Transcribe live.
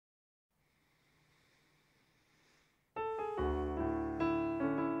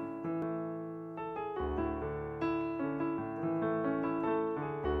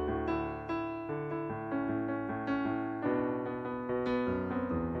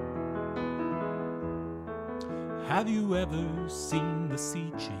Have you ever seen the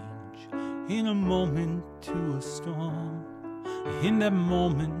sea change in a moment to a storm? In that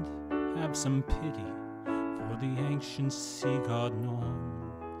moment, have some pity for the ancient sea god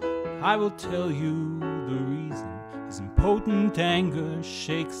Norm. I will tell you the reason his impotent anger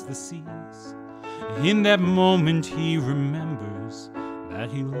shakes the seas. In that moment he remembers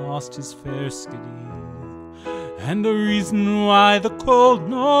that he lost his fair Skadi, and the reason why the cold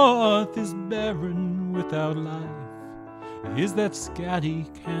north is barren without life is that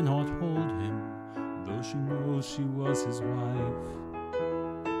Skadi cannot hold him, though she knows she was his wife.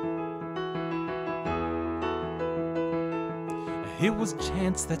 It was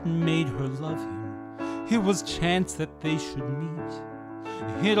chance that made her love him, it was chance that they should meet.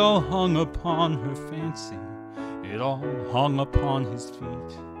 It all hung upon her fancy, it all hung upon his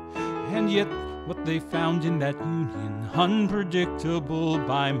feet. And yet what they found in that union, unpredictable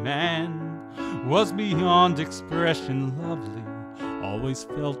by man, was beyond expression lovely, always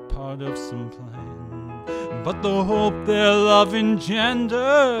felt part of some plan. But the hope their love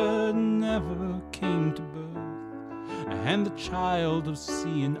engendered never came to birth, and the child of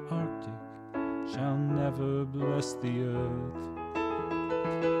sea and Arctic shall never bless the earth.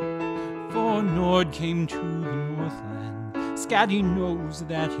 For Njord came to the Northland, Skadi knows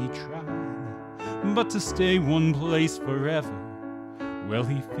that he tried, but to stay one place forever, well,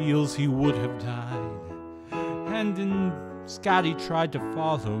 he feels he would have died. And in Skadi tried to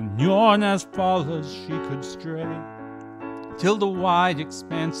follow Njord as far as she could stray, till the wide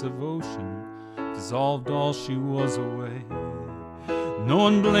expanse of ocean dissolved all she was away. No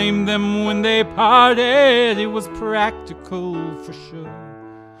one blamed them when they parted, it was practical for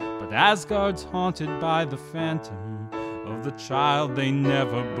sure. But Asgard's haunted by the phantom of the child they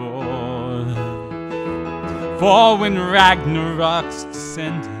never bore. For when Ragnarok's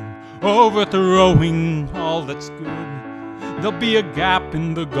descending, overthrowing all that's good, there'll be a gap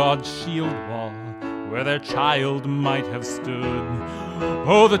in the god's shield wall where their child might have stood.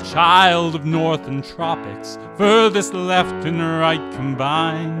 Oh, the child of northern tropics, furthest left and right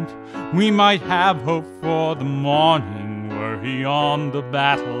combined, we might have hope for the morning were he on the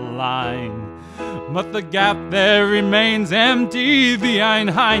battle line. But the gap there remains empty, the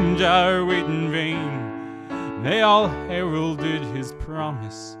Einhindjar wait in vain. They all heralded his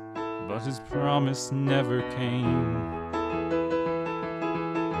promise, but his promise never came.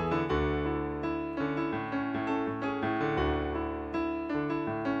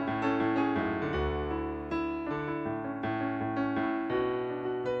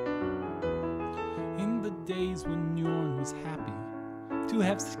 In the days when Njord was happy to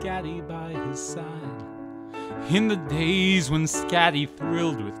have Skadi by his side, in the days when Skadi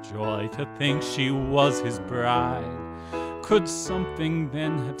thrilled with joy to think she was his bride, could something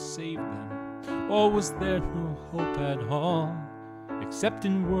then have saved them, or was there no hope at all? Except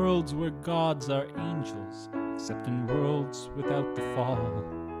in worlds where gods are angels, except in worlds without the fall.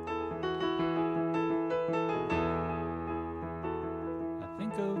 I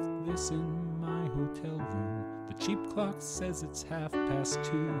think of this in my hotel room, the cheap clock says it's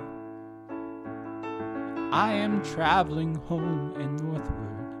 2:30. I am traveling home and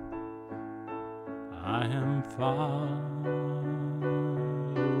northward, I am far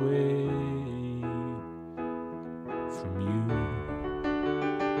away from you.